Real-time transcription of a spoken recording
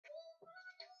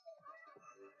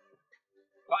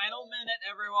Final minute,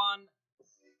 everyone.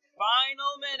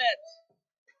 Final minute.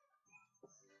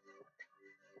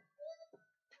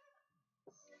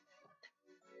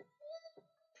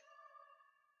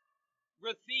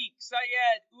 Rafiq,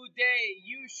 Syed, Uday,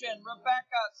 Yushin,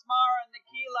 Rebecca, Smara,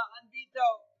 Nikila,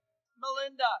 Anvito,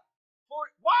 Melinda.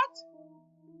 What?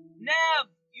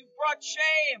 Nev, you brought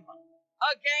shame.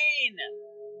 Again.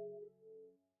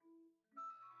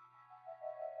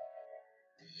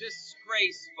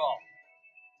 Disgraceful.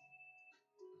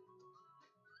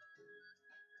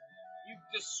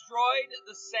 You've destroyed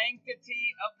the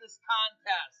sanctity of this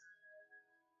contest.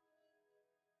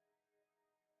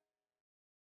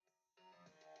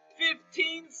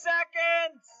 15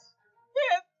 seconds!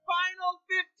 Final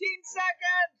 15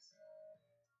 seconds!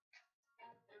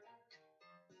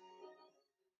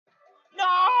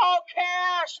 No,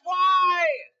 Cash! Why?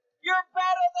 You're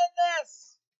better than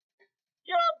this!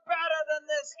 You're better than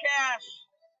this, Cash!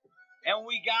 And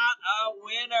we got a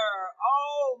winner!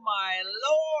 Oh my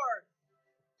lord!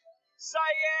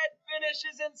 Syed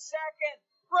finishes in second!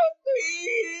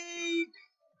 Rafiq!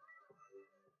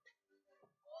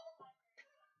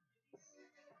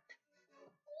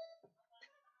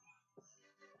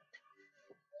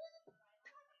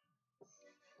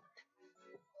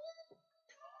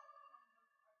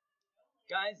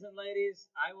 Guys and ladies,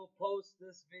 I will post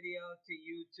this video to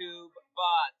YouTube,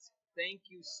 but thank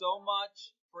you so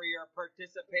much for your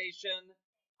participation.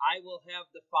 I will have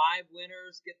the 5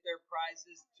 winners get their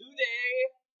prizes today,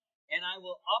 and I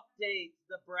will update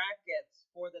the brackets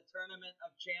for the Tournament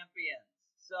of Champions.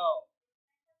 So,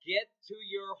 get to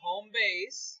your home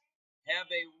base, have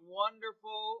a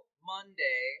wonderful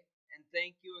Monday, and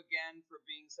thank you again for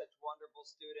being such wonderful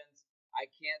students. I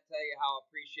can't tell you how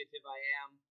appreciative I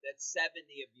am that 70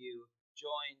 of you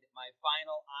joined my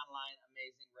final online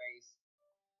amazing race.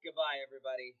 Goodbye,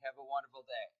 everybody. Have a wonderful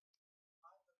day.